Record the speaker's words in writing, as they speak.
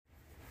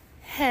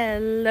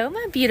Hello,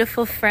 my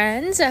beautiful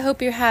friends. I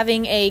hope you're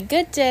having a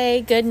good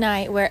day, good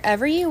night,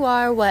 wherever you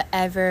are,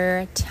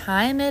 whatever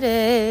time it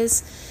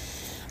is.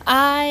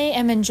 I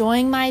am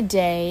enjoying my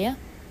day.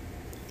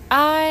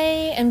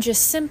 I am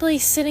just simply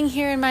sitting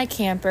here in my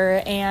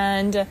camper,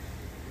 and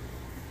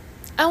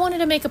I wanted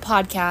to make a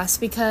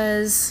podcast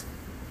because,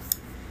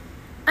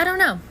 I don't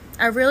know,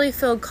 I really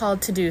feel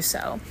called to do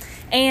so.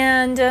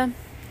 And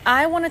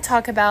I want to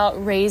talk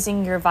about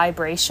raising your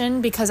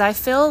vibration because I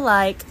feel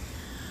like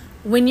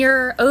when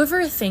you're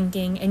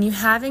overthinking and you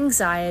have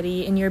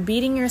anxiety and you're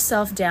beating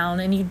yourself down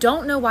and you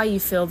don't know why you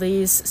feel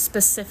these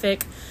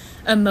specific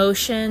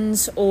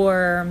emotions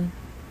or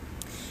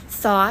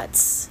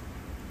thoughts,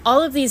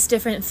 all of these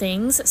different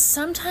things,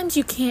 sometimes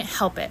you can't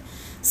help it.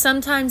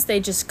 Sometimes they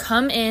just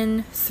come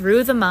in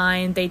through the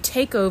mind, they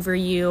take over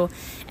you,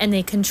 and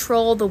they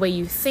control the way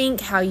you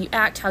think, how you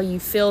act, how you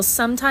feel.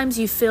 Sometimes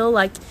you feel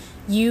like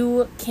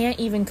you can't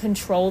even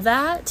control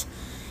that.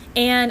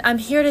 And I'm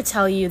here to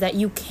tell you that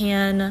you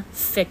can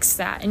fix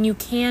that and you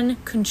can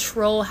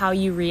control how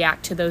you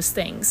react to those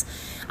things.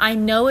 I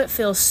know it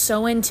feels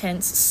so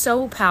intense,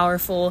 so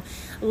powerful,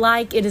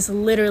 like it is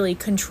literally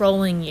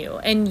controlling you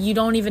and you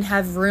don't even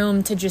have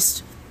room to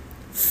just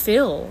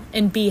feel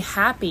and be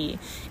happy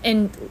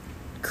and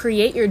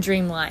create your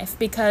dream life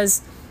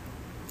because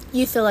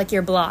you feel like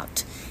you're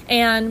blocked.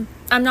 And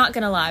I'm not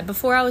going to lie,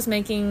 before I was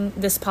making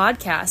this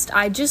podcast,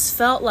 I just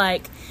felt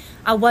like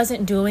I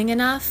wasn't doing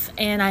enough,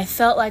 and I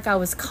felt like I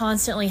was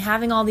constantly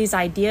having all these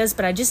ideas,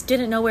 but I just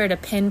didn't know where to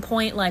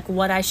pinpoint like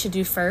what I should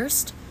do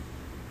first.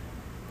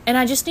 And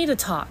I just need to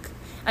talk.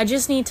 I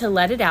just need to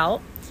let it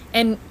out.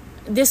 And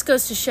this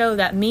goes to show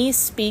that me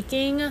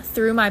speaking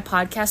through my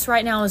podcast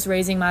right now is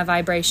raising my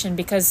vibration,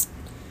 because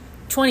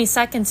 20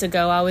 seconds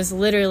ago, I was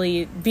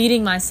literally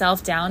beating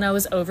myself down. I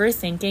was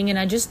overthinking and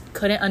I just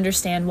couldn't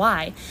understand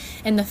why.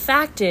 And the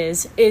fact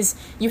is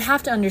you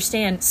have to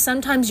understand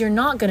sometimes you're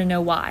not going to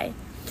know why.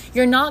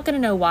 You're not going to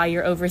know why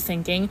you're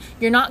overthinking.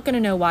 You're not going to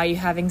know why you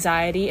have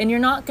anxiety. And you're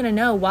not going to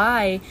know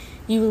why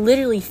you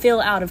literally feel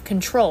out of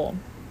control.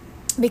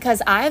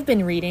 Because I've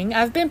been reading,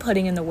 I've been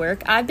putting in the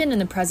work, I've been in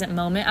the present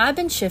moment, I've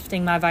been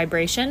shifting my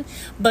vibration.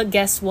 But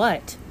guess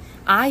what?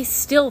 I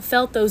still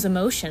felt those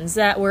emotions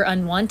that were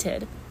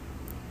unwanted.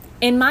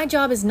 And my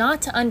job is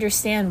not to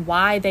understand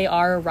why they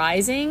are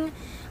arising.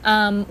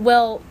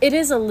 Well, it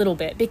is a little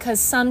bit,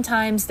 because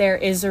sometimes there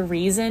is a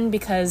reason,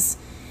 because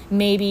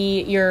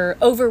maybe you're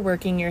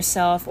overworking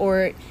yourself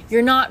or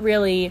you're not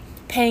really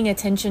paying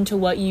attention to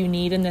what you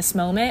need in this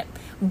moment.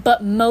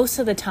 But most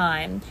of the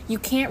time, you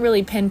can't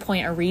really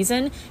pinpoint a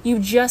reason. You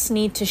just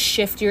need to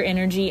shift your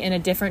energy in a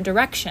different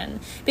direction,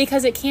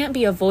 because it can't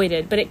be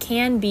avoided, but it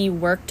can be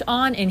worked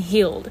on and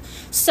healed.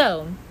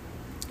 So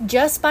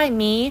just by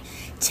me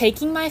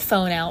taking my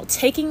phone out,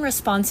 taking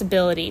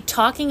responsibility,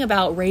 talking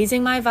about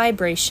raising my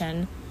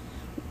vibration,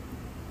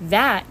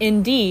 that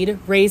indeed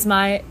raises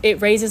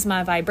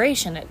my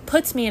vibration. It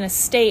puts me in a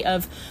state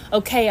of,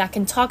 okay, I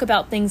can talk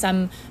about things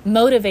I'm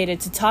motivated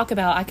to talk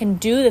about. I can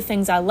do the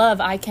things I love.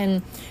 I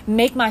can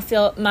make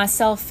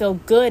myself feel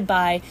good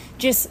by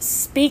just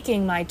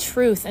speaking my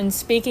truth and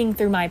speaking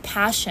through my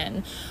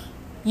passion.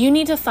 You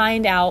need to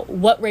find out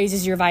what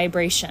raises your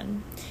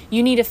vibration.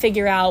 You need to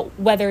figure out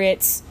whether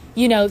it's,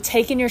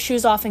 taking your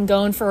shoes off and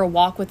going for a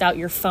walk without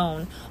your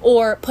phone,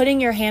 or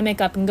putting your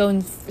hammock up and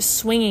going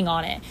swinging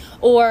on it,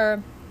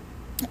 or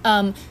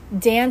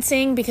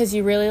dancing because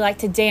you really like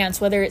to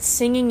dance, whether it's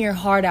singing your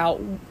heart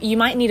out. You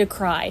might need to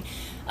cry.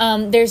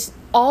 There's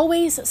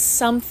always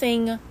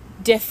something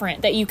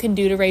different that you can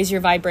do to raise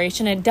your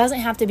vibration. It doesn't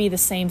have to be the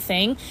same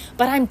thing,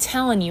 but I'm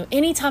telling you,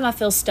 anytime I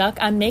feel stuck,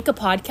 I make a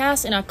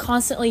podcast and I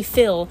constantly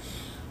feel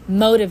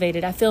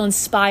motivated. I feel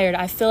inspired.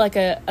 I feel like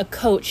a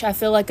coach. I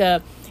feel like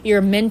you're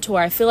a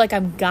mentor. I feel like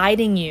I'm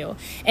guiding you.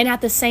 And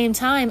at the same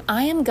time,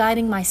 I am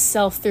guiding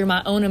myself through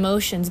my own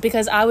emotions,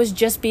 because I was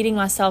just beating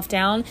myself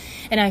down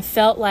and I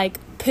felt like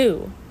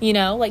poo,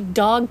 like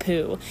dog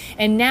poo.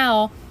 And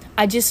now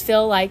I just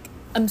feel like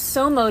I'm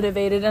so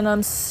motivated and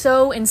I'm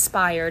so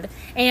inspired.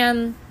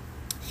 And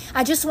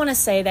I just want to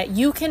say that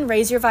you can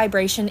raise your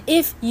vibration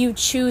if you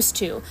choose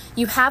to.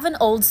 You have an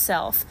old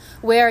self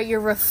where you're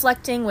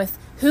reflecting with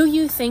who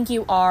you think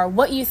you are,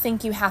 what you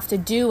think you have to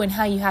do, and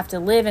how you have to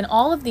live, and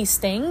all of these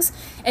things.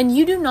 And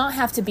you do not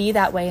have to be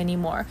that way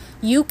anymore.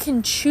 You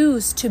can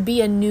choose to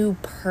be a new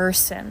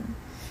person.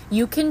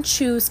 You can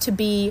choose to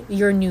be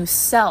your new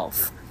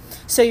self.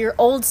 So your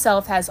old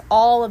self has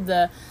all of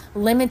the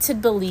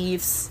limited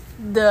beliefs,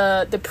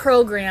 the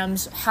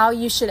programs, how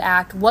you should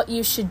act, what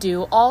you should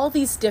do, all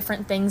these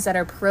different things that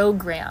are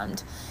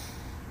programmed.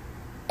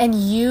 And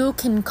you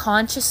can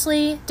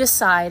consciously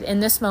decide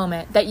in this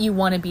moment that you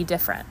want to be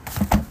different.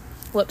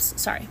 Whoops,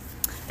 sorry.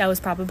 That was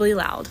probably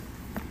loud.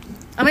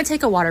 I'm going to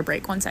take a water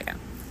break. 1 second.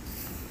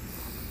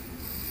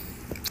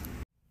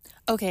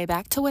 Okay,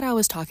 back to what I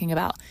was talking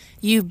about.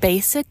 You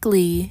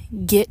basically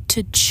get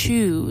to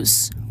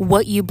choose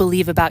what you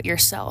believe about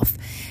yourself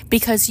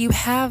because you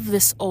have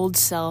this old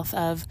self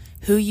of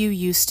who you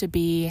used to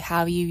be,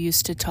 how you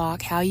used to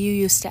talk, how you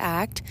used to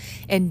act,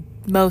 and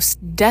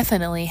most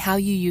definitely how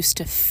you used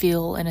to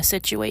feel in a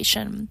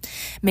situation.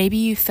 Maybe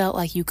you felt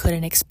like you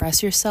couldn't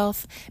express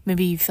yourself.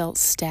 Maybe you felt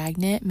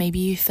stagnant. Maybe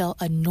you felt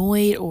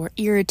annoyed or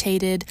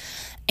irritated.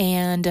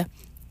 And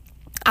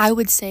I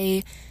would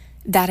say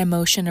that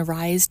emotion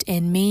arised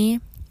in me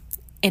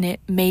and it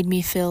made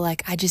me feel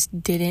like I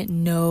just didn't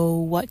know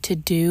what to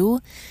do.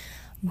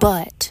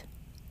 But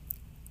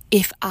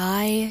if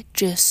I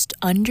just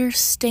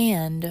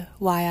understand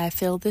why I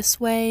feel this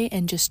way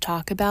and just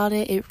talk about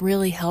it, it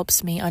really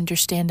helps me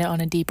understand it on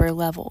a deeper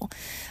level.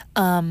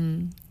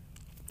 And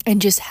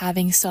just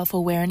having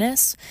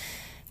self-awareness,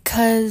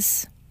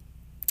 because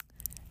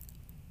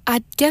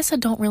I guess I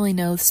don't really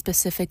know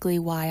specifically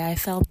why I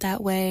felt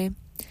that way.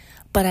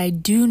 But I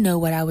do know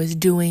what I was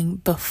doing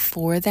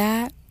before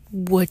that,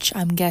 which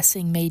I'm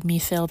guessing made me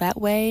feel that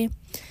way,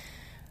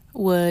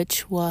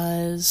 which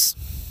was,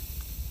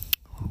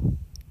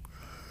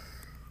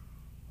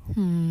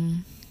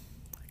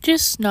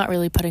 just not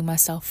really putting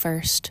myself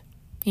first.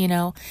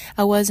 I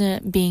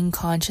wasn't being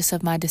conscious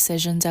of my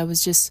decisions. I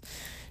was just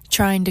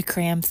trying to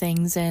cram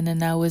things in,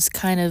 and I was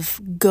kind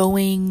of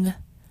going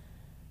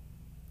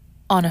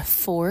on a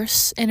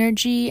force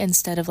energy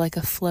instead of like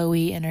a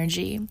flowy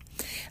energy.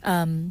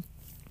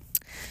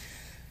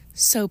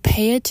 So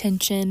pay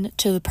attention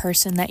to the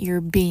person that you're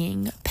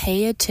being.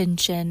 Pay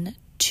attention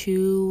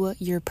to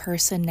your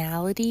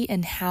personality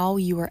and how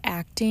you are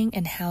acting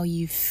and how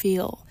you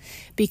feel,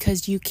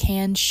 because you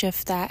can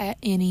shift that at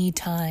any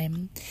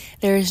time.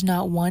 There is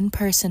not one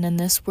person in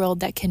this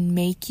world that can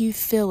make you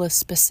feel a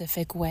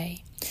specific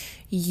way.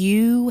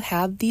 You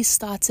have these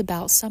thoughts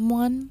about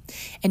someone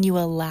and you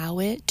allow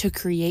it to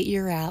create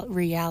your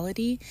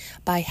reality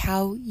by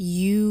how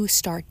you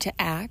start to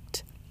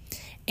act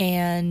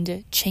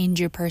and change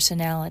your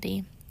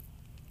personality.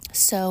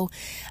 So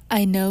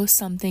I know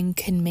something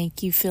can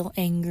make you feel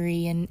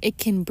angry and it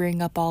can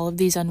bring up all of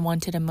these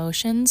unwanted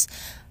emotions,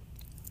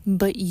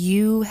 but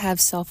you have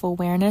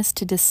self-awareness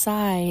to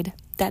decide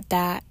that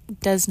that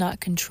does not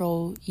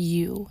control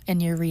you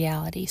and your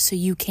reality. So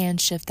you can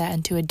shift that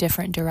into a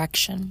different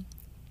direction.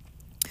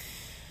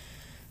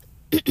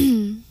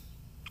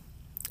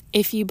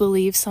 If you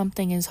believe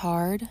something is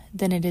hard,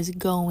 then it is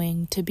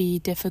going to be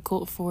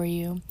difficult for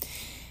you.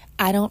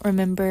 I don't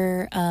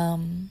remember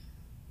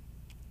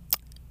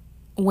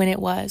when it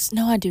was.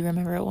 No, I do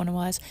remember when it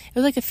was. It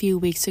was like a few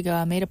weeks ago.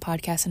 I made a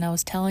podcast and I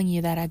was telling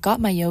you that I got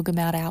my yoga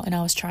mat out and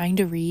I was trying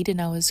to read and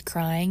I was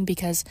crying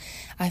because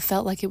I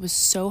felt like it was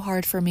so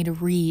hard for me to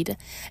read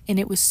and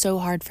it was so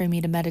hard for me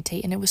to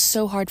meditate and it was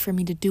so hard for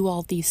me to do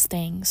all these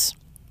things.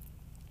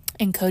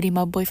 And Cody,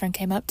 my boyfriend,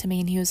 came up to me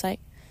and he was like,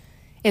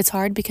 "It's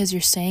hard because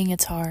you're saying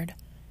it's hard.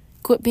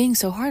 Quit being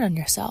so hard on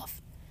yourself."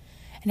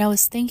 And I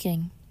was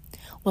thinking,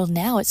 well,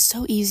 now it's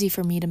so easy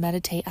for me to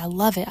meditate. I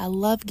love it. I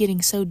love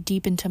getting so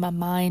deep into my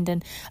mind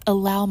and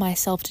allow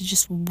myself to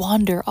just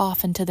wander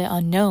off into the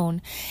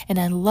unknown. And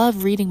I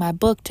love reading my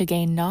book to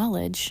gain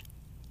knowledge.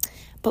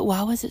 But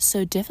why was it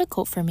so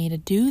difficult for me to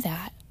do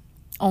that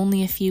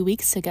only a few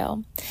weeks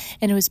ago?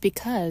 And it was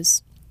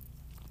because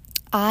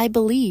I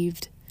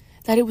believed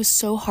that it was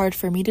so hard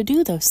for me to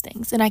do those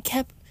things. And I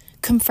kept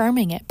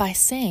confirming it by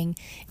saying,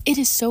 it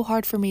is so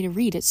hard for me to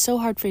read. It's so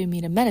hard for me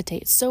to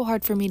meditate. It's so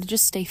hard for me to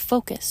just stay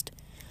focused.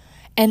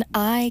 And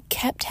I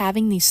kept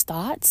having these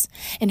thoughts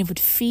and it would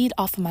feed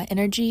off of my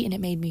energy and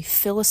it made me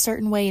feel a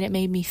certain way and it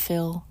made me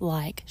feel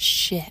like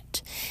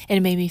shit. And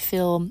it made me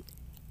feel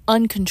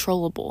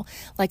uncontrollable.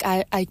 Like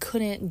I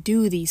couldn't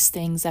do these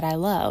things that I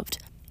loved.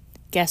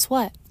 Guess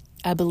what?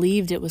 I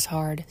believed it was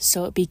hard,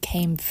 so it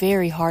became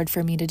very hard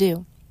for me to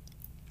do.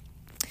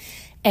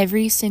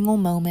 Every single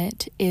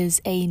moment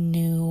is a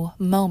new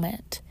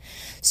moment.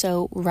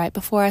 So right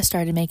before I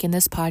started making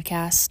this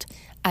podcast,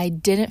 I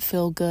didn't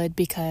feel good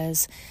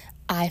because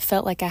I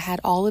felt like I had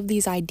all of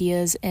these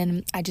ideas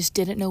and I just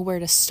didn't know where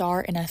to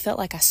start. And I felt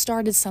like I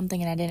started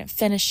something and I didn't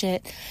finish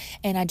it.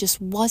 And I just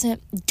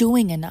wasn't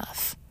doing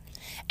enough.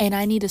 And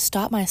I need to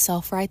stop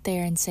myself right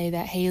there and say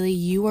that, Haley,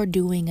 you are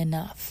doing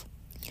enough.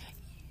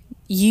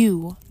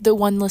 You, the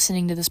one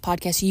listening to this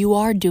podcast, you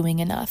are doing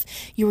enough.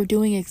 You are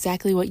doing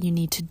exactly what you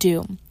need to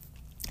do.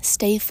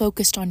 Stay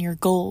focused on your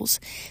goals.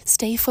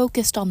 Stay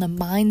focused on the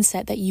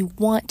mindset that you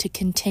want to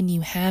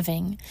continue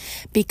having,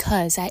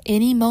 because at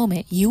any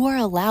moment you are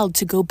allowed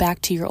to go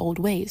back to your old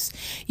ways.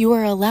 You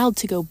are allowed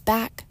to go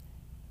back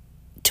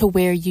to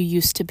where you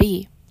used to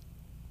be.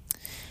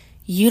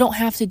 You don't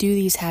have to do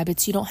these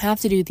habits. You don't have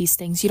to do these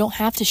things. You don't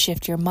have to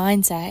shift your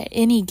mindset at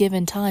any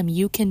given time.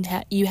 You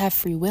have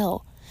free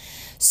will.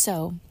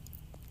 So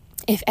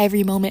if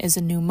every moment is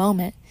a new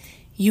moment,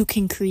 you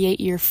can create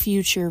your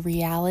future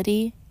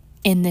reality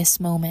in this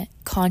moment,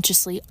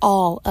 consciously,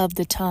 all of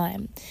the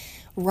time.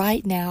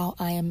 Right now,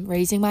 I am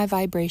raising my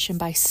vibration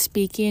by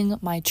speaking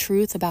my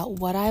truth about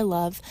what I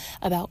love,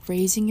 about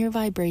raising your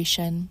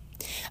vibration,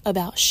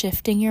 about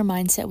shifting your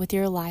mindset with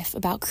your life,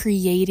 about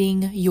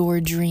creating your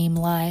dream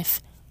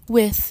life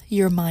with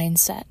your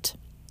mindset.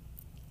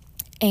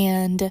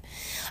 And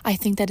I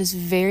think that is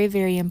very,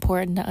 very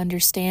important to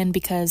understand,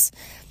 because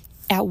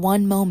at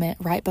one moment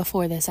right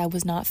before this, I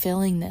was not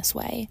feeling this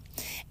way.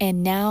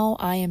 And now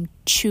I am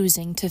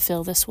choosing to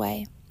feel this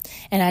way.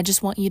 And I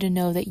just want you to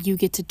know that you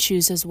get to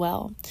choose as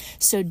well.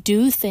 So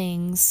do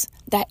things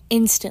that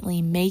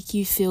instantly make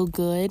you feel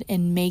good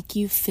and make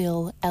you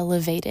feel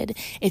elevated.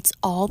 It's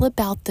all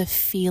about the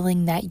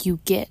feeling that you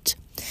get,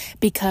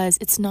 because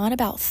it's not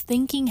about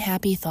thinking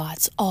happy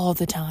thoughts all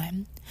the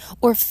time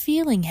or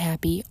feeling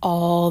happy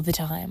all the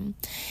time.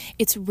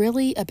 It's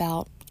really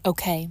about,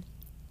 okay,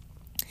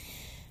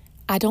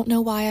 I don't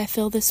know why I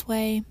feel this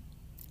way,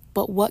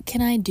 but what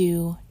can I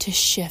do to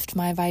shift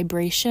my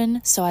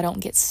vibration so I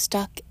don't get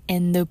stuck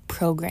in the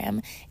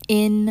program,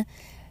 in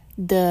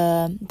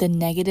the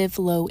negative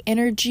low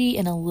energy,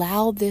 and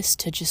allow this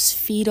to just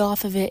feed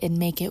off of it and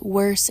make it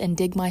worse and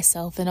dig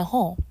myself in a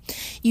hole.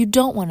 You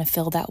don't want to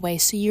feel that way,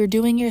 so you're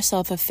doing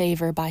yourself a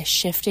favor by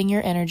shifting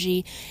your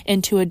energy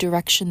into a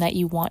direction that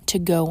you want to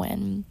go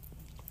in.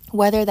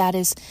 Whether that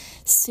is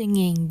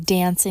singing,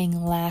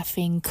 dancing,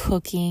 laughing,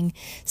 cooking,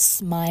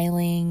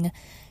 smiling,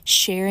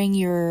 sharing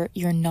your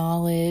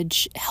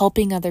knowledge,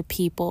 helping other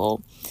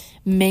people,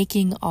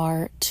 making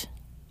art,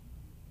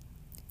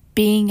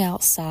 being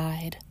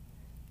outside,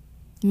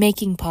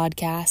 making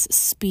podcasts,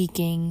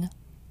 speaking,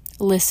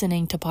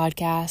 listening to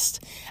podcasts.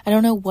 I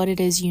don't know what it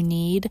is you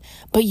need,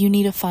 but you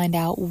need to find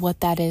out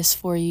what that is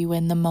for you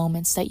in the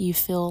moments that you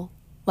feel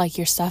like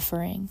you're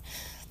suffering.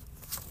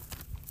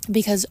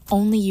 Because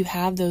only you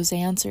have those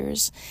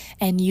answers,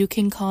 and you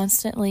can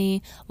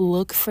constantly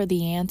look for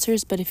the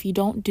answers, but if you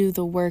don't do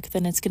the work,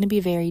 then it's going to be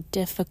very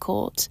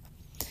difficult.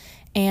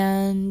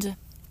 And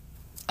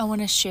I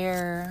want to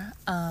share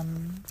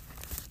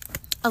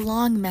a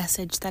long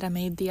message that I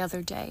made the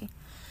other day,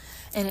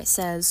 and it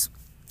says,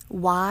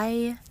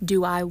 "Why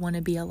do I want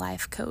to be a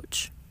life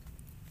coach?"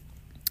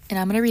 And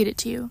I'm going to read it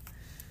to you.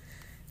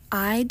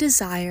 I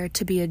desire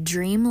to be a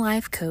dream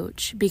life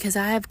coach because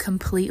I have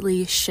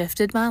completely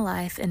shifted my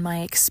life and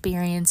my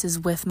experiences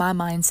with my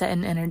mindset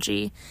and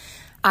energy.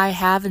 I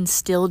have and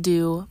still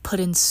do put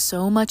in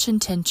so much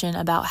intention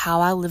about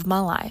how I live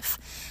my life.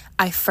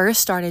 I first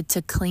started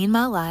to clean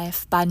my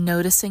life by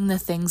noticing the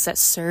things that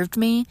served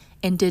me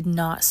and did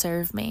not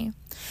serve me.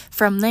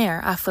 From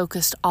there, I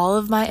focused all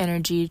of my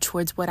energy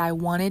towards what I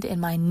wanted in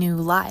my new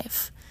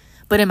life.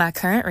 But in my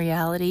current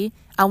reality,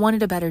 I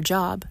wanted a better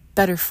job,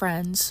 better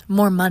friends,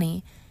 more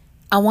money.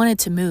 I wanted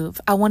to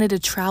move. I wanted to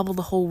travel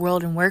the whole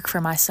world and work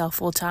for myself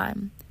full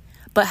time.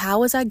 But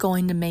how was I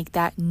going to make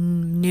that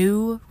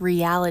new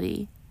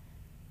reality?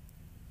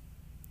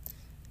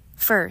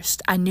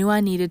 First, I knew I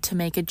needed to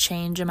make a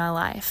change in my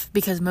life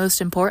because, most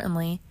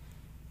importantly,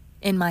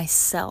 in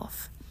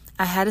myself.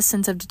 I had a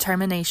sense of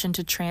determination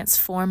to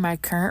transform my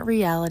current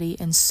reality,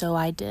 and so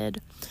I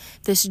did.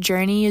 This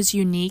journey is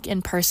unique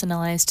and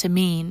personalized to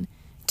me,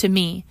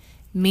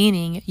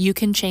 meaning you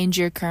can change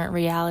your current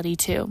reality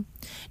too.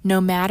 No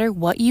matter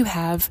what you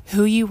have,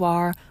 who you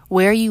are,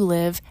 where you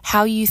live,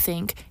 how you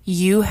think,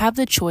 you have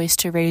the choice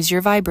to raise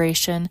your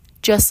vibration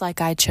just like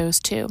I chose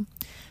to.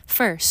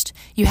 First,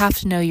 you have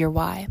to know your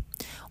why.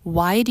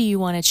 Why do you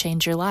want to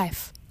change your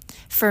life?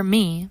 For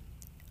me,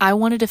 I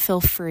wanted to feel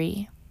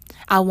free.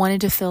 I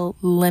wanted to feel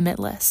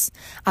limitless.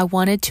 I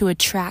wanted to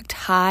attract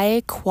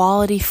high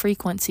quality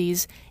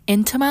frequencies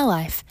into my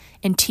life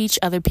and teach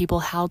other people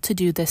how to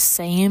do the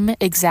same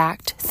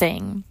exact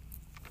thing.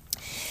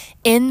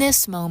 In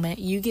this moment,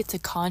 you get to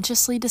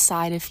consciously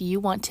decide if you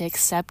want to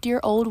accept your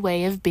old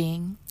way of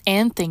being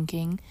and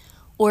thinking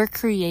or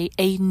create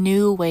a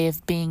new way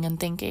of being and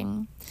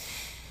thinking.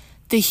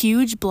 The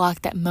huge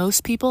block that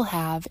most people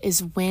have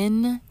is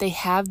when they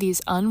have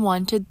these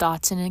unwanted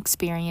thoughts and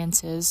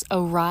experiences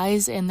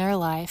arise in their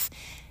life,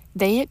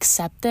 they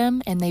accept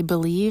them and they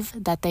believe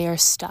that they are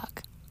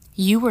stuck.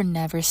 You were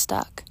never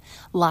stuck.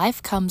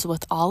 Life comes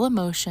with all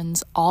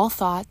emotions, all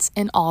thoughts,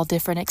 and all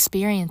different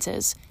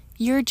experiences.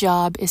 Your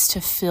job is to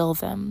feel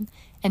them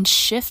and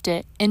shift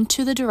it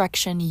into the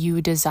direction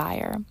you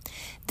desire.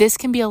 This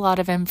can be a lot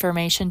of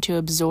information to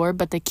absorb,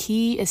 but the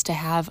key is to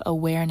have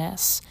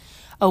awareness.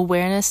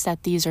 Awareness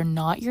that these are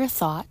not your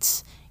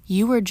thoughts.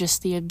 You are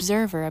just the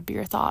observer of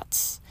your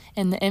thoughts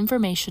and the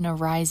information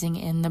arising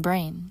in the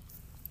brain.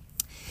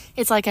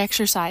 It's like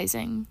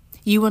exercising.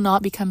 You will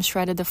not become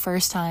shredded the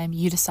first time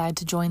you decide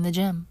to join the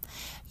gym.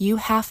 You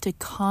have to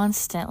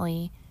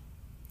constantly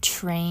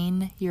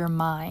train your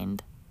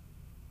mind.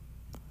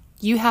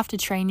 You have to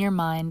train your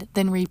mind,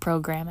 then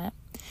reprogram it.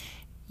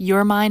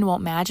 Your mind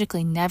won't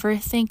magically never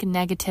think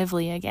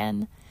negatively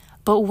again,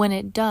 but when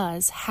it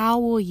does, how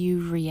will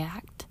you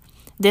react?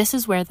 This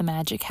is where the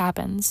magic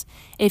happens.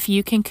 If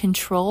you can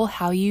control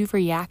how you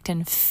react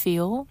and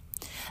feel,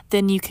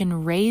 then you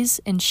can raise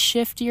and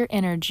shift your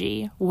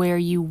energy where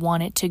you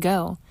want it to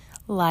go,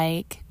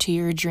 like to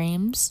your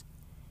dreams,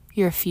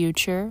 your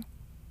future,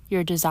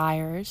 your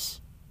desires,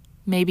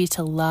 maybe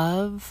to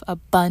love,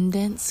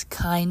 abundance,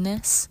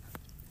 kindness.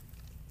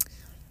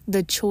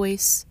 The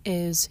choice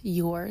is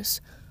yours.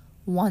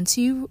 Once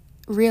you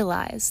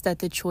realize that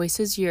the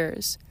choice is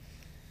yours,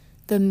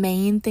 the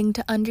main thing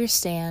to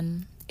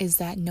understand is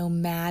that no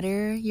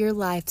matter your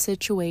life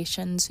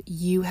situations,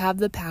 you have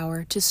the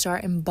power to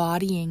start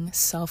embodying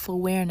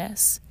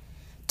self-awareness,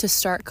 to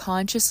start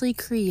consciously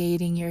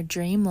creating your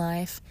dream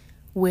life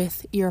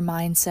with your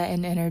mindset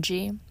and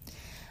energy.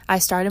 I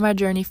started my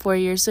journey 4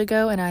 years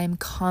ago, and I am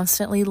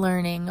constantly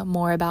learning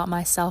more about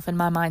myself and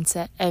my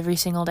mindset every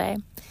single day.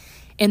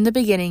 In the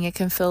beginning, it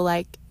can feel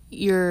like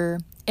you're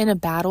in a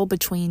battle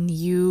between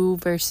you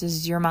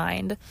versus your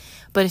mind.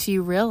 But if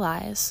you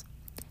realize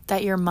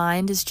that your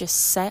mind is just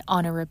set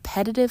on a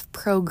repetitive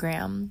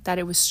program, that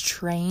it was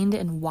trained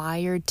and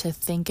wired to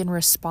think and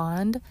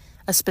respond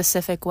a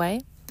specific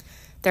way,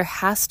 there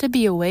has to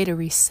be a way to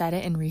reset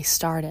it and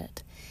restart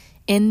it.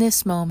 In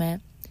this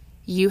moment,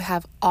 you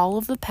have all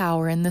of the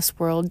power in this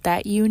world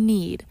that you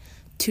need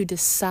to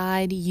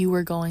decide you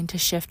are going to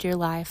shift your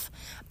life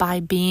by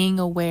being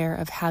aware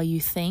of how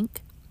you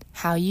think,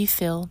 how you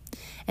feel,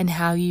 and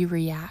how you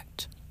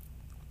react,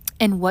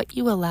 and what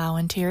you allow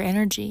into your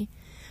energy.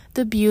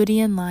 The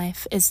beauty in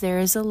life is there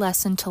is a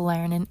lesson to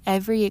learn in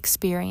every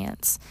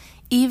experience,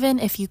 even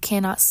if you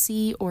cannot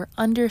see or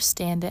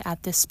understand it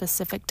at this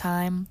specific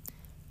time.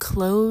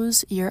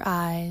 Close your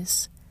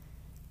eyes.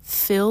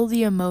 Feel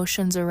the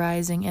emotions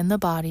arising in the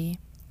body.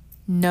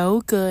 No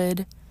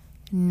good,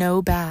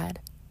 no bad.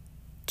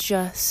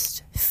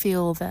 Just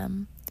feel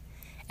them.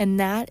 And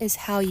that is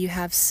how you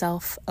have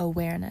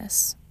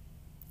self-awareness.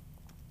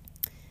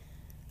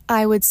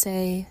 I would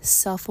say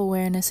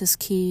self-awareness is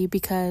key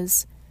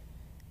because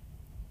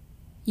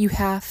you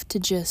have to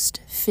just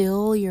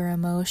feel your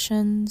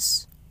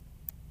emotions,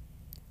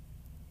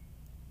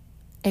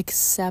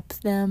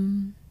 accept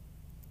them,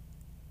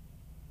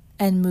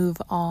 and move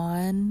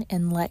on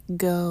and let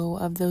go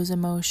of those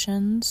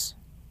emotions.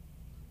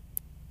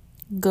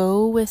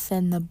 Go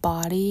within the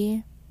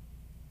body.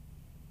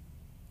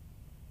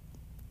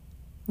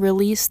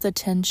 Release the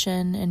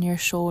tension in your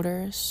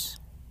shoulders.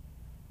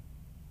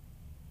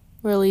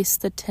 Release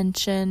the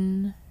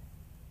tension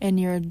in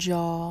your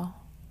jaw.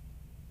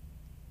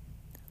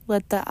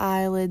 Let the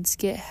eyelids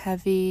get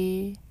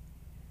heavy.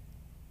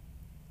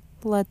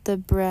 Let the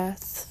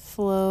breath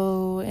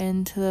flow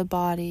into the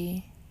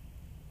body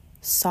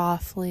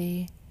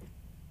softly,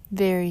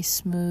 very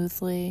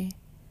smoothly.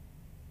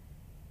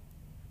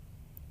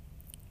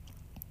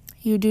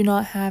 You do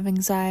not have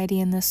anxiety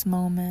in this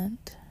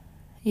moment.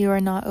 You are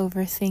not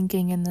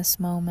overthinking in this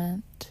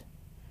moment.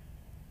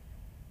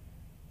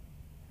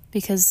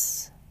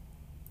 Because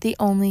the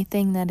only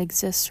thing that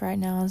exists right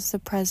now is the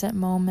present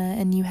moment,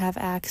 and you have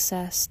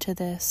access to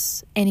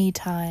this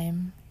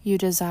anytime you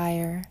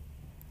desire.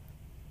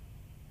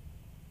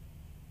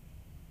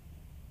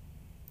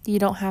 You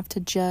don't have to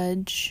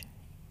judge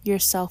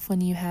yourself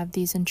when you have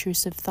these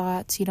intrusive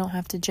thoughts. You don't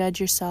have to judge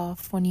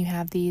yourself when you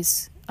have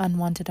these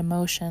unwanted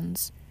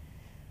emotions.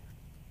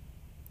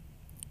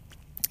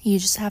 You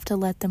just have to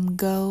let them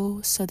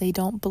go so they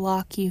don't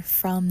block you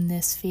from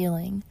this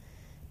feeling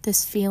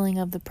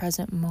of the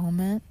present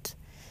moment,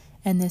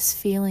 and this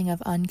feeling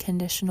of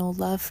unconditional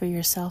love for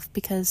yourself,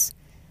 because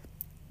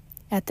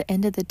at the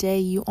end of the day,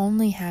 you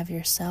only have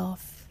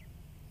yourself.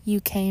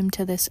 You came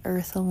to this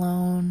earth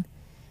alone,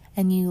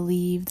 and you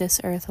leave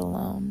this earth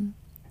alone.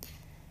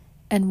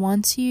 And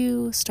once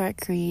you start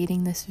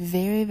creating this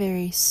very,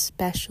 very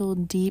special,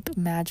 deep,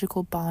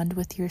 magical bond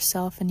with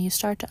yourself, and you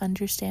start to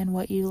understand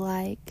what you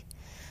like,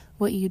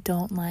 what you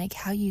don't like,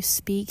 how you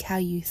speak, how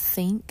you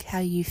think, how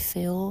you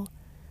feel,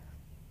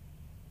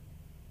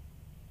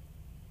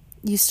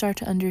 you start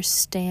to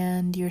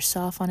understand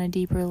yourself on a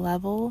deeper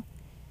level,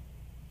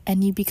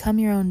 and you become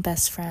your own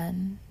best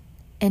friend,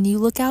 and you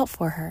look out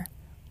for her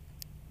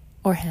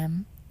or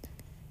him.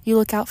 You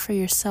look out for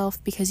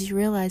yourself because you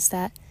realize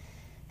that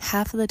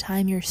half of the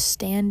time you're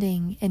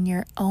standing in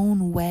your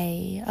own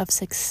way of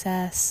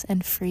success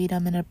and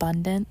freedom and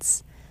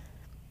abundance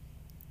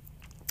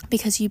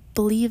because you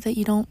believe that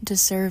you don't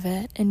deserve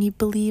it, and you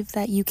believe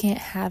that you can't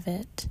have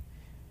it.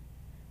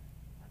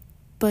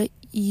 But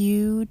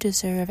you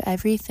deserve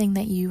everything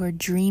that you are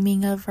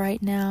dreaming of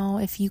right now.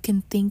 If you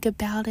can think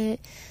about it,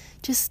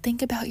 just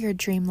think about your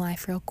dream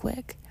life real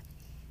quick.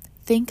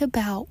 Think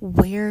about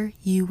where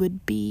you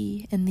would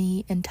be in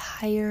the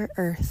entire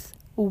earth.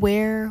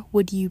 Where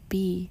would you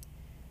be?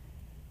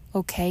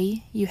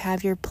 Okay, you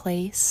have your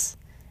place.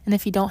 And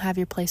if you don't have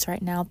your place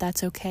right now,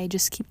 that's okay.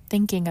 Just keep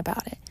thinking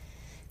about it.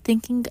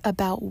 Thinking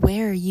about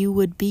where you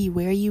would be,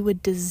 where you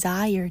would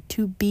desire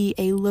to be,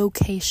 a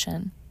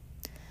location.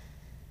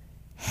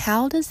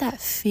 How does that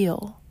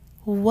feel?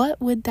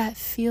 What would that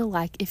feel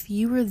like if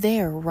you were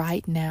there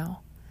right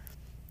now?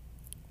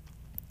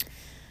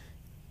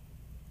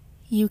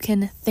 You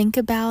can think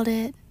about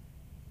it,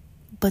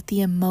 but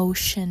the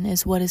emotion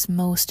is what is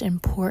most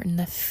important.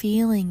 The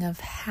feeling of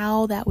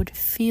how that would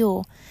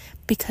feel,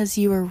 because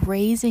you are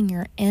raising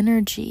your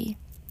energy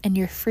and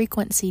your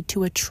frequency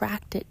to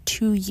attract it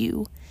to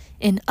you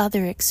in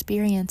other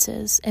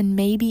experiences, and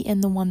maybe in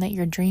the one that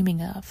you're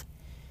dreaming of.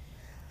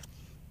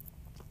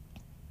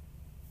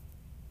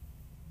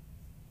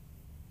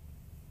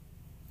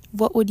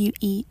 What would you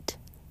eat?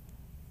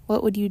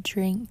 What would you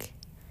drink?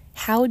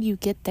 How would you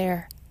get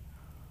there?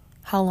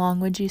 How long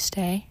would you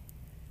stay?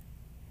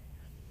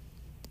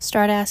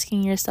 Start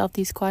asking yourself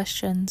these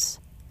questions,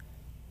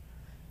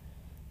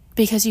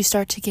 because you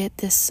start to get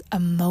this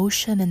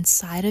emotion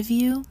inside of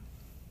you,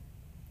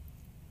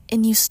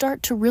 and you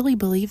start to really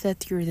believe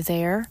that you're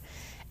there,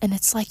 and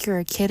it's like you're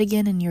a kid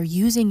again, and you're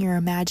using your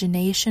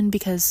imagination,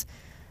 because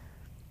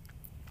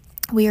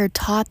we are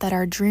taught that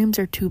our dreams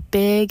are too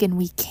big and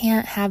we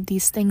can't have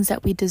these things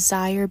that we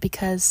desire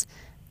because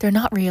they're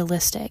not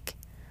realistic.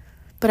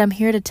 But I'm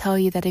here to tell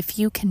you that if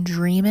you can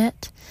dream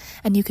it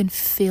and you can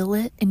feel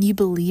it and you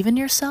believe in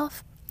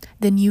yourself,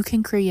 then you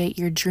can create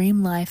your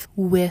dream life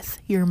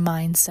with your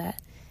mindset,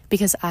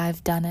 because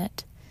I've done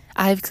it.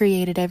 I've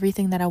created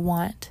everything that I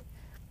want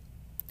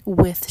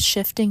with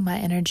shifting my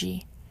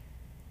energy.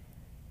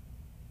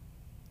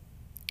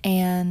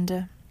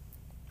 And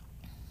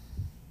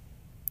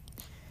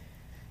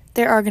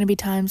there are going to be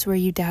times where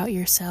you doubt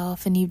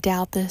yourself and you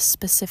doubt this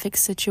specific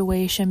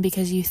situation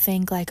because you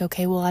think like,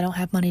 okay, well, I don't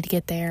have money to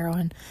get there.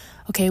 And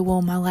okay,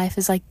 well, my life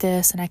is like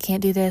this and I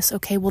can't do this.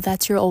 Okay, well,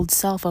 that's your old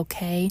self,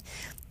 okay?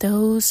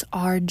 Those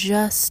are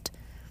just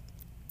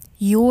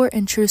your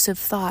intrusive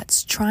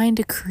thoughts trying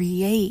to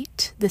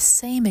create the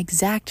same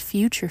exact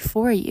future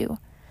for you.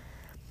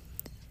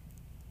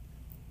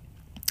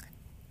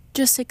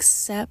 Just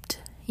accept,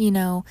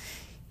 you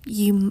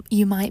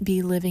might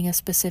be living a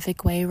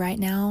specific way right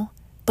now,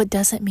 but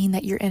doesn't mean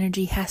that your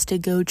energy has to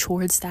go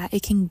towards that.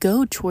 It can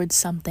go towards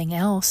something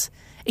else.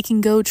 It can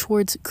go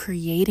towards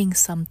creating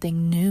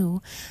something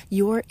new.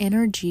 Your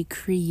energy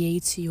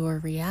creates your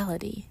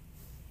reality.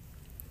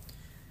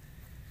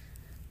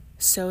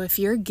 So if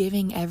you're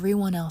giving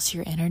everyone else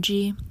your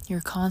energy,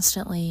 you're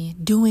constantly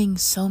doing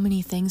so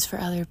many things for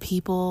other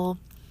people,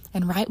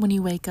 and right when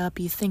you wake up,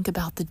 you think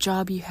about the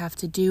job you have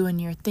to do, and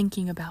you're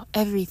thinking about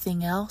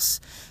everything else,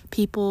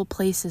 people,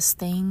 places,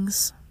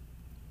 things.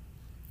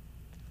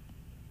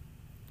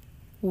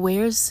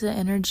 Where's the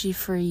energy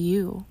for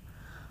you?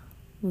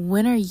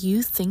 When are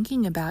you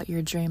thinking about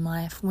your dream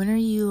life? When are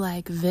you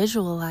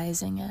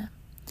visualizing it?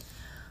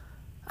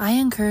 I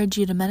encourage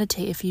you to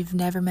meditate if you've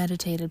never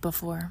meditated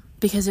before,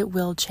 because it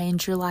will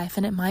change your life,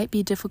 and it might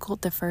be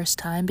difficult the first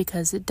time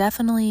because it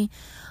definitely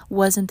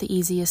wasn't the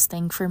easiest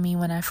thing for me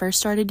when I first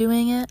started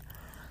doing it.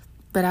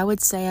 But I would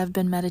say I've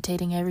been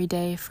meditating every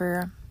day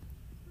for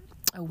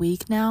a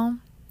week now,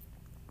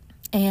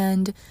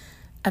 and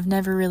I've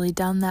never really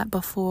done that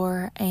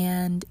before,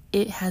 and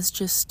it has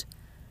just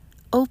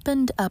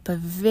opened up a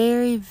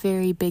very,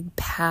 very big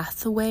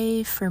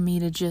pathway for me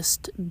to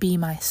just be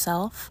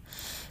myself,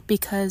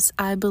 because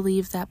I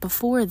believe that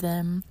before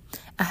then,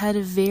 I had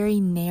a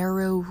very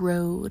narrow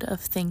road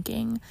of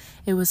thinking.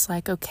 It was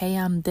like, okay,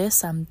 I'm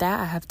this, I'm that,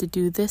 I have to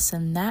do this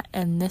and that,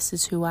 and this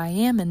is who I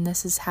am, and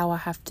this is how I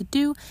have to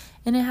do,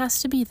 and it has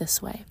to be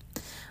this way.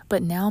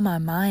 But now my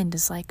mind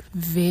is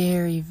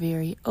very,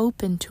 very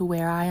open to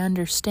where I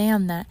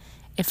understand that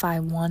if I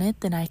want it,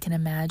 then I can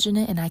imagine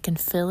it, and I can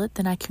feel it,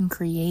 then I can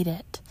create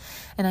it.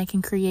 And I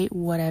can create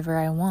whatever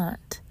I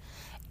want.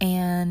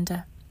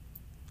 And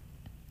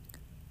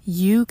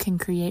you can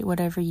create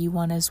whatever you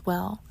want as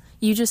well.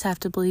 You just have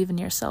to believe in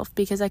yourself,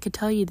 because I could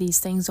tell you these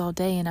things all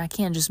day and I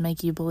can't just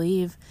make you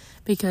believe,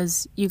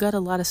 because you got a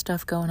lot of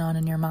stuff going on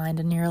in your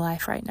mind and your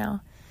life right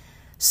now.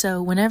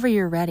 So whenever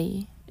you're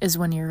ready is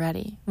when you're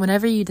ready.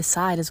 Whenever you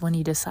decide is when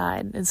you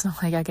decide. It's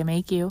not like I can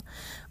make you,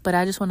 but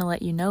I just want to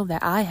let you know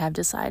that I have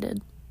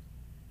decided.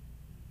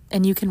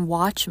 And you can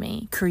watch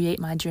me create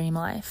my dream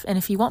life. And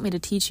if you want me to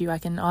teach you, I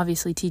can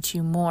obviously teach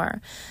you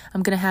more.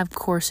 I'm going to have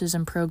courses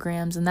and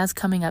programs, and that's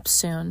coming up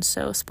soon.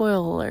 So spoiler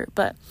alert.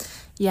 But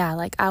yeah,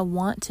 I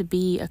want to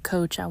be a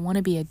coach. I want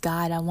to be a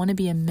guide. I want to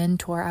be a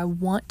mentor. I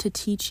want to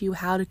teach you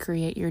how to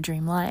create your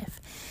dream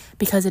life,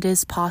 because it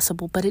is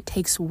possible, but it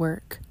takes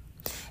work.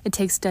 It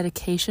takes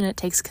dedication, it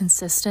takes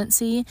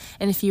consistency,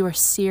 and if you are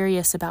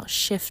serious about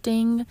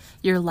shifting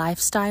your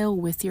lifestyle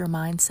with your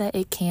mindset,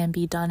 it can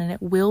be done, and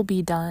it will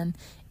be done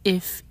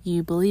if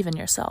you believe in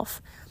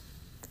yourself.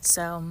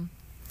 So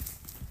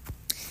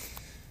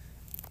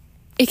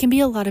it can be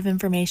a lot of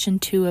information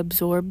to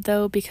absorb,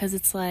 though, because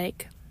it's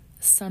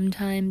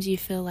sometimes you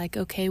feel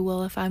okay,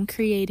 well, if I'm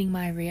creating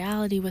my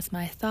reality with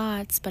my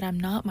thoughts, but I'm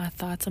not my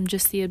thoughts, I'm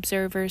just the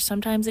observer.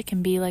 Sometimes it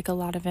can be a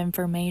lot of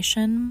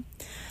information.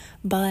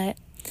 But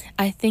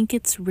I think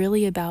it's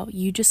really about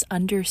you just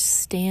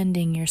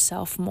understanding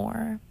yourself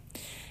more.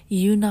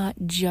 You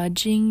not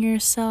judging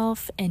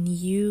yourself, and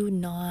you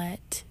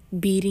not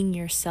beating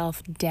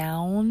yourself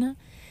down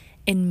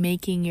and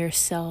making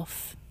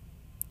yourself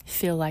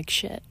feel like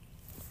shit.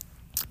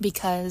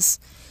 Because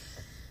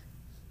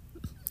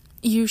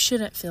you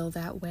shouldn't feel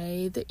that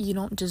way, that you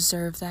don't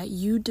deserve that.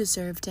 You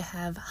deserve to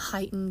have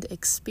heightened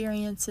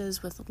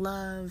experiences with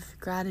love,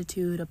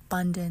 gratitude,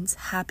 abundance,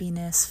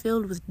 happiness,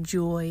 filled with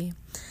joy.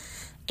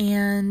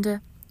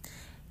 And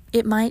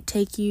it might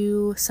take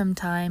you some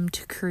time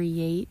to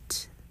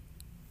create,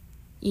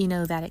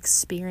 that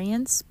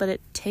experience, but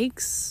it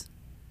takes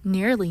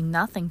nearly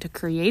nothing to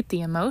create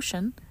the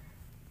emotion.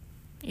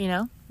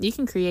 You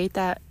can create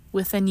that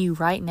within you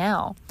right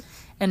now.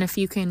 And if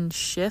you can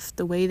shift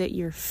the way that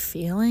you're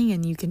feeling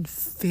and you can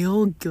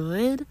feel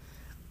good,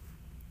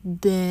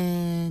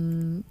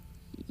 then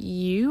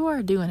you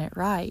are doing it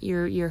right.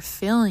 You're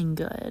feeling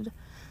good.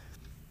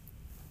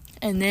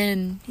 And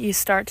then you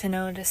start to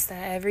notice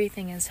that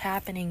everything is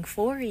happening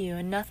for you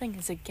and nothing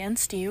is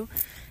against you.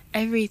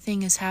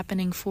 Everything is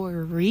happening for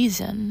a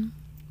reason.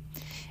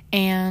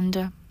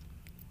 And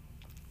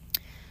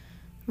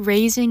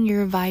raising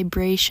your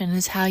vibration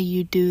is how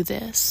you do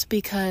this,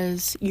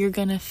 because you're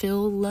going to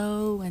feel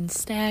low and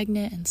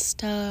stagnant and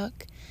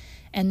stuck.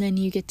 And then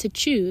you get to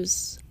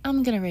choose,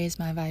 I'm going to raise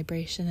my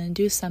vibration and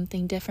do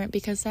something different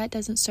because that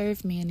doesn't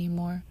serve me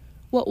anymore.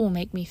 What will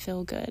make me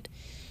feel good?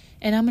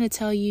 And I'm going to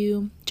tell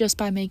you, just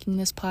by making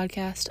this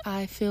podcast,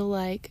 I feel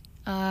like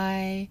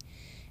I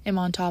am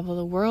on top of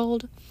the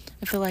world.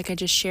 I feel like I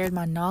just shared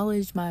my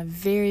knowledge, my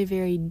very,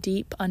 very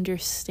deep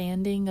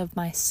understanding of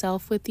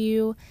myself with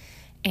you.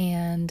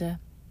 And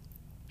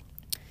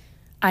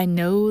I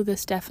know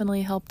this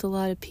definitely helped a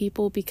lot of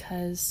people,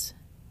 because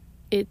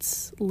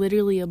it's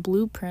literally a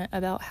blueprint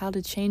about how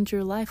to change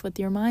your life with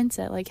your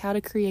mindset, like how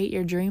to create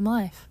your dream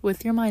life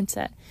with your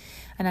mindset.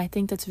 And I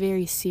think that's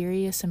very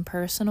serious and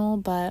personal,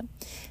 but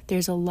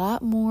there's a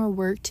lot more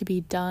work to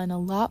be done, a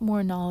lot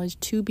more knowledge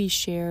to be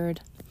shared.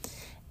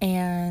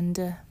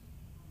 And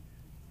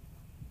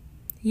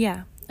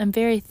yeah, I'm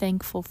very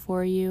thankful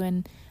for you.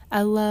 And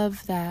I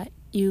love that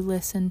you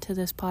listen to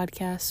this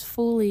podcast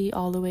fully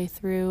all the way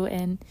through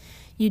and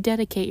you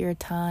dedicate your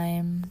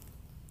time,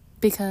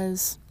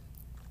 because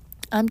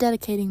I'm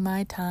dedicating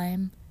my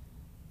time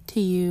to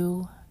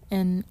you,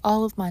 and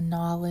all of my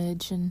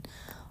knowledge and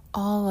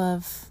all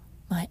of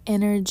my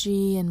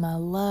energy and my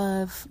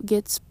love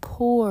gets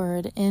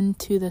poured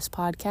into this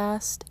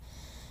podcast.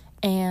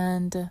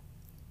 And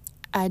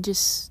I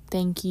just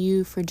thank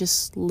you for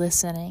just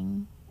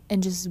listening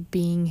and just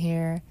being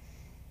here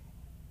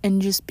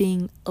and just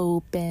being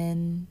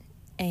open.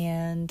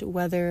 And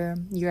whether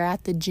you're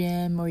at the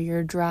gym or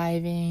you're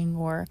driving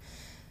or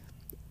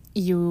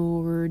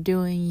you're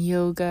doing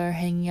yoga or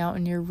hanging out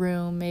in your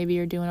room, maybe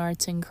you're doing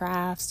arts and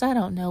crafts, I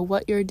don't know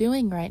what you're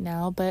doing right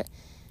now, but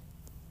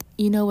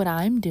you know what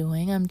I'm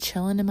doing. I'm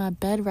chilling in my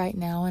bed right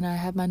now, and I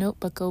have my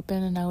notebook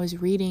open, and I was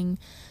reading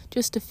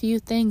just a few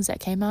things that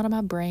came out of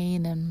my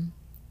brain. And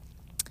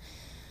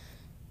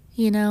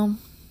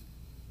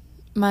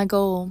my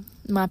goal,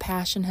 my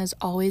passion has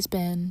always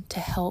been to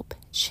help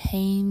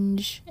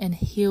change and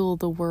heal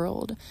the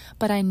world.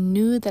 But I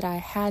knew that I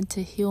had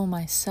to heal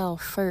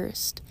myself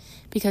first,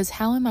 because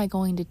how am I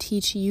going to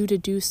teach you to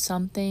do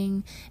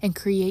something and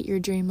create your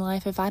dream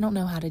life if I don't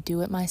know how to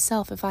do it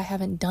myself, if I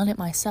haven't done it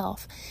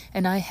myself?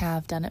 And I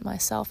have done it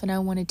myself, and I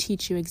want to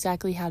teach you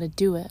exactly how to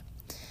do it.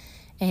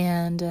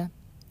 And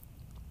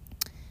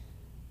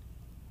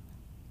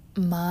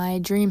my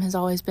dream has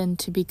always been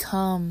to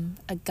become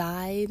a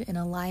guide and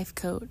a life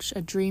coach,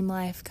 a dream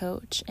life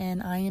coach,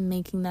 and I am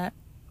making that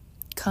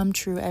come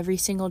true every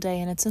single day,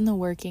 and it's in the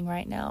working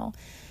right now.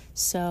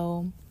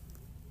 So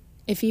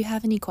if you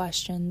have any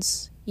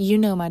questions, my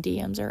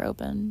DMs are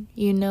open.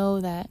 You know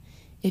that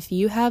if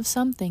you have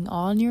something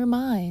on your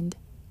mind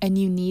and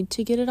you need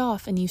to get it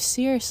off and you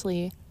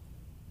seriously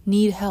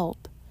need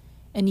help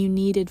and you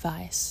need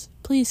advice,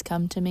 please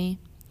come to me.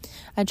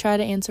 I try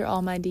to answer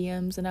all my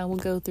DMs, and I will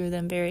go through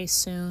them very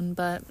soon.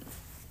 But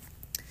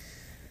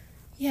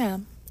yeah,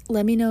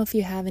 let me know if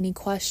you have any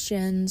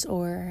questions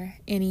or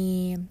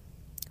any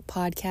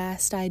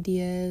podcast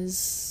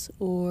ideas,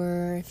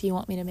 or if you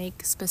want me to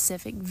make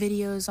specific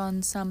videos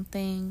on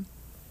something.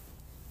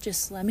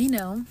 Just let me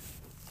know.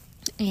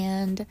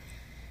 And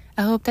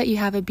I hope that you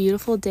have a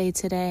beautiful day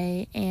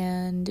today,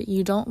 and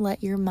you don't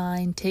let your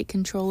mind take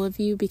control of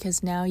you,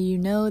 because now you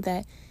know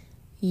that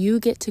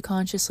you get to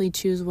consciously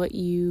choose what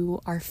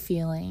you are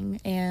feeling.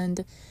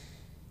 And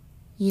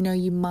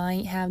you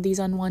might have these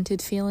unwanted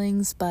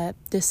feelings, but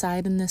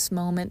decide in this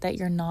moment that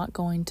you're not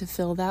going to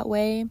feel that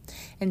way.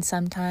 And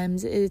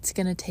sometimes it's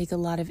going to take a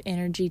lot of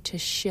energy to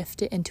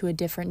shift it into a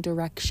different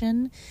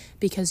direction,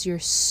 because you're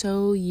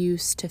so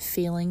used to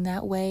feeling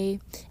that way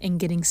and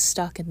getting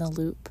stuck in the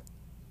loop.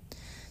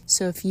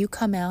 So if you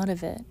come out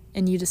of it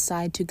and you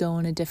decide to go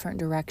in a different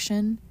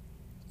direction,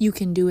 you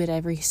can do it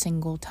every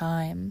single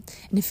time.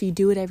 And if you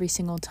do it every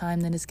single time,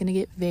 then it's going to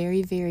get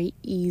very, very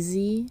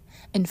easy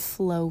and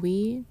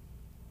flowy,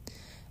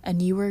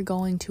 and you are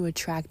going to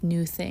attract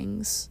new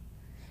things.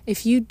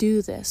 If you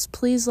do this,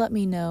 please let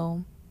me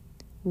know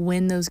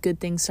when those good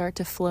things start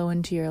to flow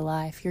into your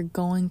life. You're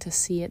going to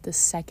see it the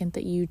second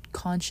that you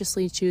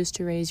consciously choose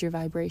to raise your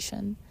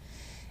vibration.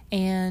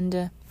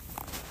 And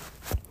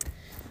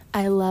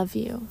I love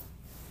you.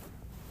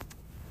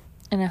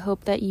 And I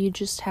hope that you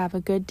just have a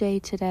good day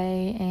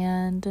today,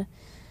 and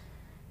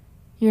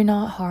you're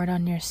not hard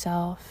on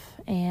yourself.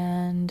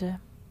 And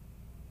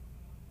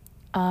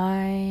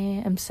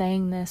I am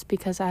saying this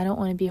because I don't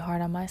want to be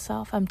hard on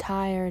myself. I'm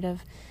tired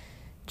of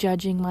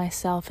judging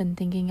myself and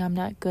thinking I'm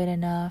not good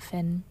enough,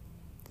 and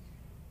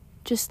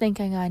just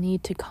thinking I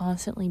need to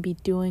constantly be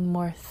doing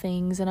more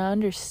things. And I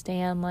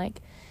understand,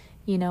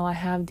 I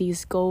have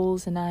these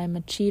goals and I'm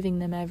achieving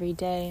them every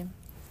day.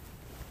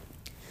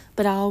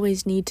 But I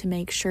always need to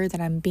make sure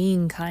that I'm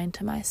being kind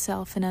to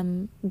myself and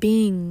I'm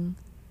being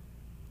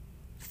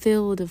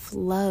filled of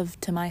love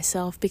to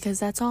myself, because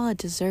that's all I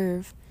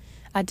deserve.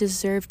 I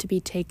deserve to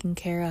be taken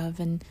care of,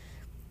 and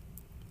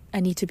I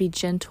need to be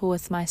gentle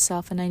with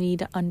myself, and I need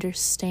to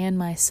understand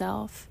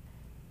myself.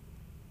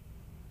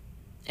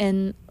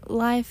 And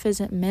life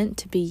isn't meant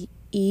to be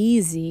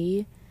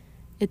easy.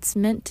 It's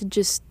meant to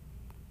just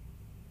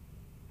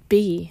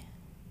be.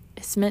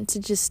 It's meant to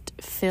just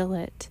feel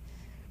it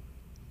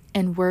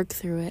and work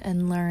through it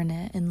and learn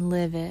it and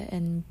live it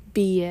and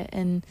be it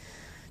and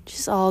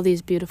just all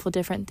these beautiful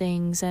different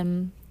things.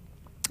 And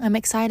I'm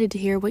excited to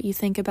hear what you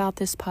think about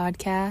this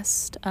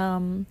podcast.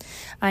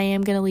 I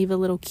am going to leave a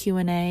little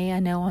Q&A. I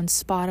know on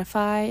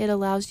Spotify it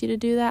allows you to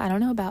do that. I don't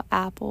know about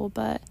Apple,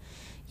 but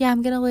yeah,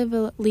 I'm going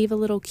to leave a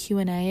little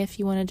Q&A if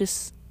you want to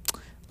just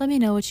let me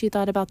know what you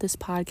thought about this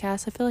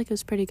podcast. I feel like it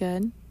was pretty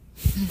good.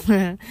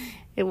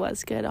 It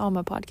was good. All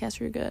my podcasts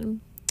were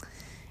good.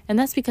 And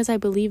that's because I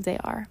believe they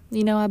are.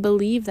 I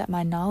believe that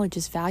my knowledge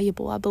is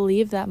valuable. I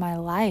believe that my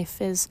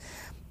life is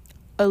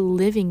a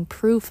living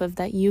proof of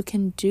that you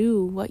can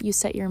do what you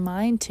set your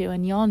mind to.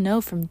 And y'all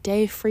know from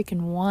day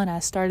freaking one I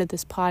started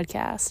this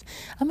podcast.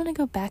 I'm going to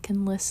go back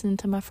and listen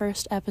to my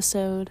first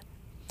episode.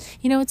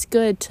 It's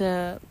good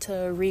to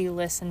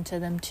re-listen to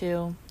them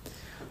too,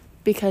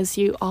 because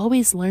you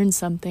always learn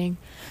something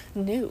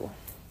new.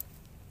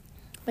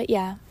 But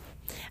yeah,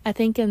 I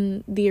think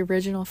in the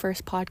original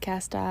first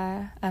podcast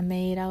I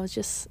made, I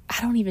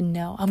don't even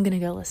know. I'm going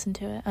to go listen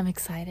to it. I'm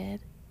excited.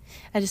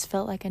 I just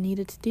felt like I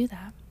needed to do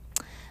that.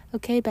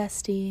 Okay,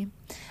 bestie.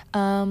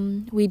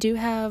 We do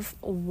have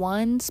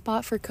one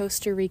spot for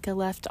Costa Rica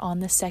left on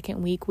the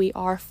second week. We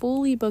are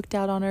fully booked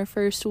out on our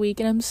first week,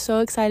 and I'm so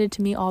excited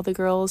to meet all the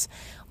girls.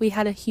 We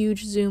had a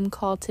huge Zoom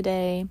call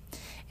today,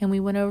 and we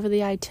went over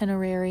the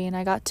itinerary, and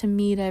I got to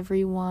meet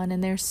everyone,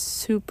 and they're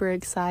super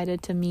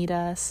excited to meet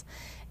us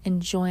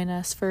and join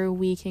us for a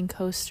week in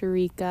Costa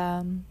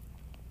Rica.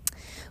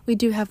 We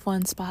do have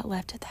one spot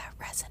left if that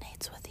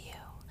resonates with you.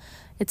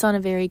 It's on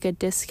a very good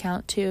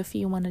discount too if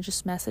you want to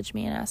just message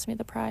me and ask me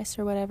the price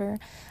or whatever.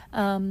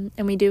 And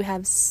we do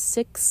have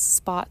 6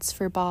 spots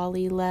for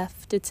Bali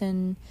left. It's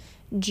in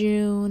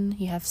June.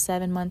 You have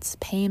 7 months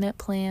payment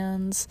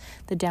plans.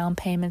 The down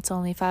payment's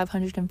only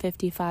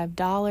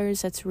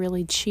 $555. That's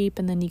really cheap,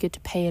 and then you get to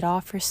pay it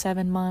off for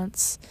 7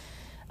 months.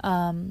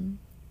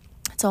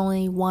 It's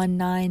only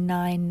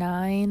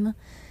 $1,999,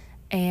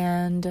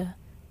 and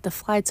the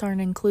flights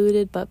aren't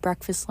included, but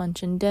breakfast,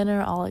 lunch, and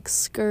dinner, all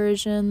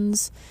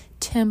excursions,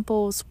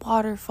 temples,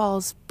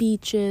 waterfalls,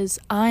 beaches.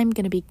 I'm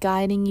going to be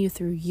guiding you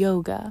through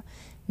yoga,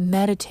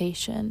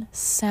 meditation,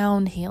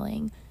 sound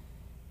healing,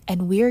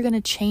 and we are going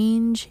to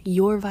change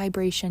your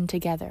vibration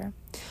together.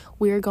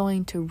 We are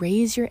going to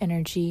raise your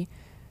energy,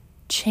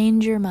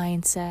 change your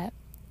mindset,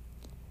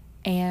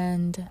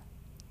 and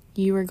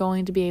you are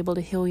going to be able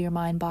to heal your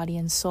mind, body,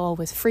 and soul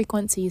with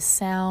frequencies,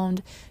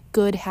 sound,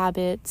 good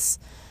habits,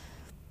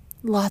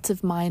 lots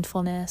of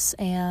mindfulness.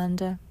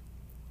 And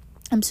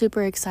I'm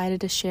super excited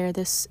to share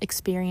this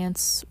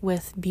experience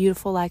with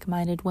beautiful,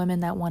 like-minded women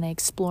that want to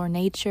explore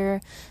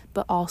nature,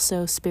 but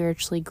also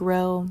spiritually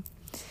grow.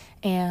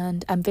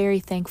 And I'm very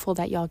thankful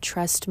that y'all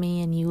trust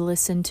me and you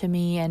listen to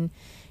me, and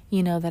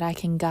that I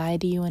can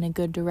guide you in a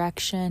good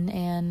direction.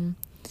 And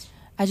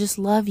I just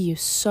love you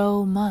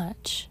so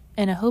much.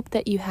 And I hope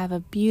that you have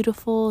a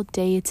beautiful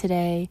day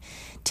today.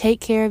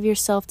 Take care of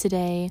yourself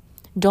today.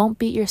 Don't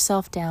beat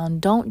yourself down.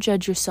 Don't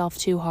judge yourself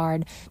too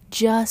hard.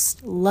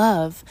 Just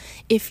love.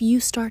 If you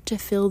start to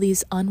feel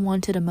these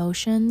unwanted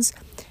emotions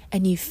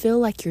and you feel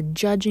like you're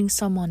judging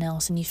someone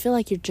else and you feel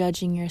like you're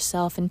judging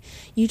yourself and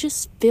you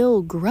just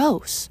feel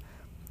gross,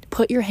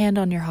 put your hand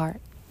on your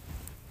heart.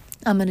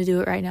 I'm going to do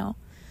it right now.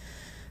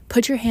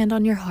 Put your hand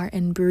on your heart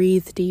and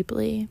breathe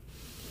deeply.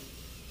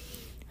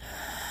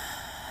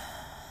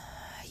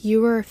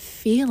 You are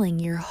feeling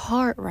your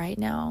heart right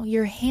now.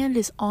 Your hand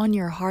is on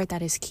your heart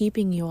that is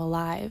keeping you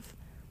alive.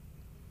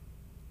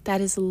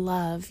 That is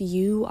love.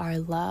 You are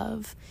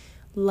love.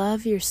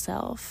 Love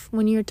yourself.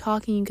 When you're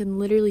talking, you can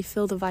literally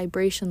feel the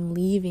vibration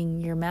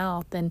leaving your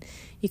mouth, and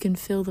you can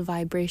feel the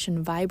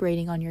vibration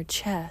vibrating on your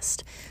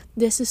chest.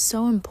 This is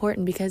so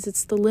important because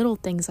it's the little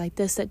things like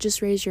this that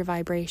just raise your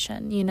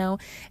vibration.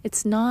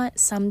 It's not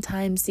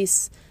sometimes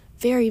these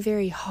very,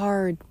 very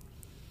hard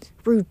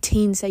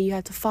routines that you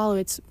have to follow.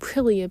 It's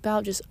really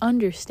about just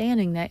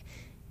understanding that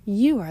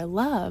you are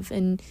love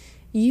and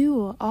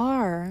you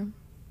are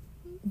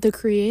the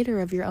creator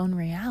of your own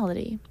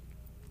reality.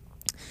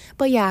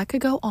 But yeah, I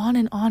could go on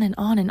and on and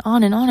on and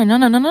on and on and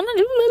on and on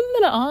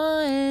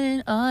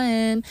and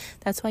on.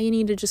 That's why you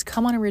need to just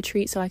come on a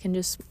retreat so I can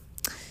just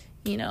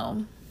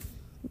become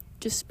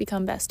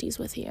besties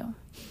with you.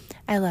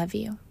 I love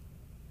you.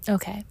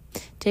 Okay,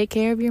 take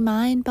care of your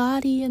mind,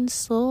 body, and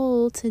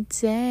soul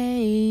today.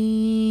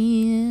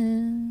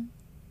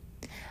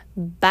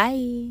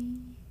 Bye.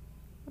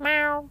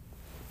 Meow.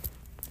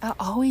 I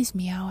always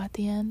meow at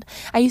the end.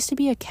 I used to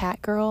be a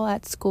cat girl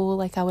at school.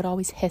 Like, I would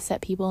always hiss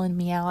at people and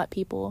meow at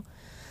people.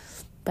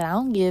 But I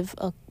don't give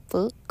a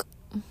fuck.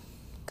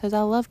 Because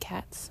I love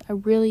cats. I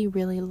really,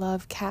 really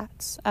love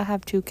cats. I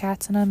have 2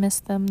 cats and I miss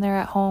them. They're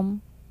at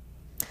home.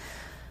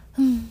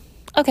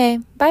 Okay,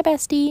 bye,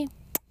 bestie.